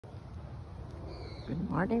Good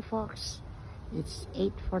morning, folks. It's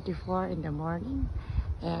 8:44 in the morning,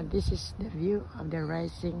 and this is the view of the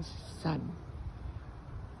rising sun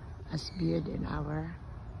as viewed in our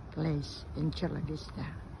place in Chula Vista.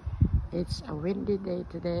 It's a windy day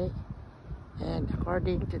today, and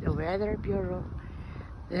according to the Weather Bureau,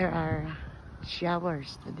 there are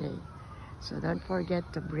showers today. So don't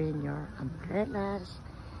forget to bring your umbrellas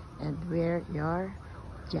and wear your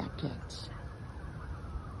jackets.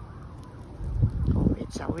 Oh,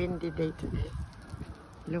 it's a windy day today.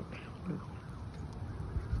 Look, look.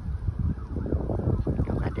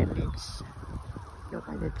 Look at the leaves. Look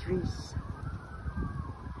at the trees.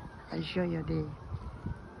 I'll show you the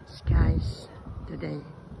skies today.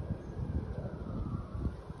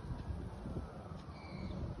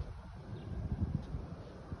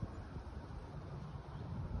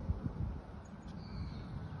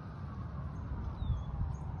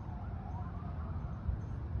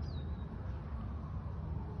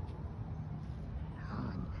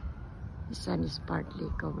 The sun is partly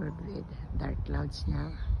covered with dark clouds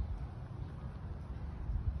now.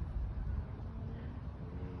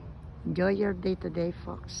 Enjoy your day today,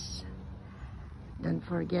 folks. Don't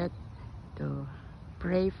forget to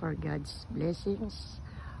pray for God's blessings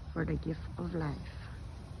for the gift of life.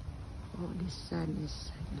 Oh, the sun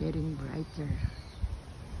is getting brighter.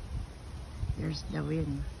 There's the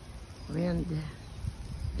wind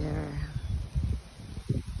there.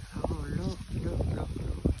 Oh, look.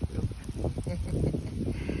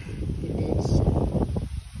 It is.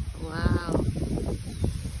 Wow.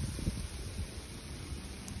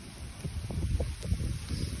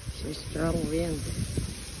 It's a strong wind.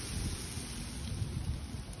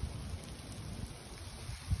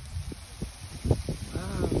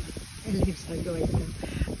 Wow. The leaves are going to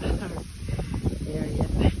our area,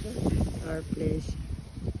 our place.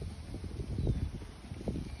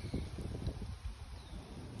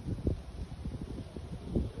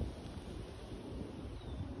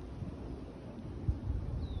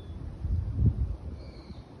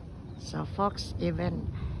 So folks,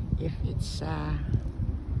 even if it's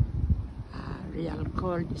real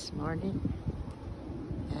cold this morning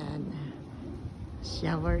and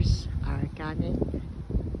showers are coming,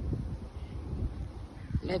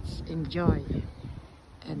 let's enjoy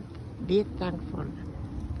and be thankful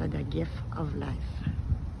for the gift of life.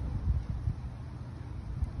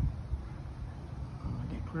 Oh,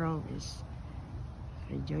 the crow is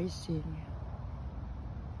rejoicing.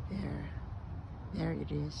 There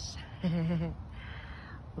it is.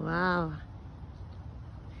 Wow,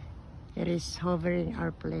 it is hovering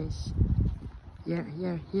our place. Here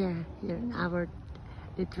in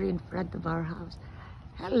the tree in front of our house.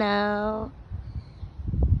 Hello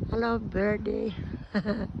birdie.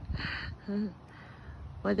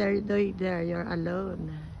 What are you doing there? You're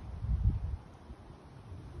alone.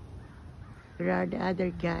 Where are the other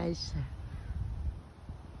guys?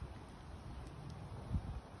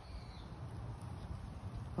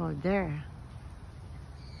 Oh,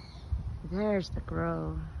 there's the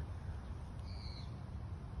crow.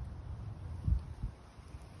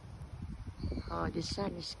 Oh, the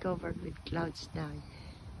sun is covered with clouds now.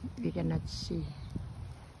 We cannot see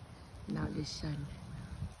now the sun.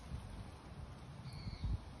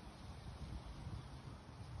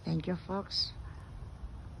 Thank you, folks.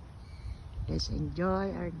 Let's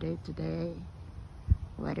enjoy our day today.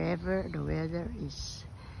 Whatever the weather is,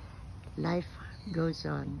 life goes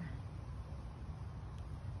on.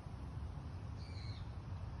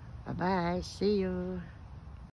 Bye-bye. See you.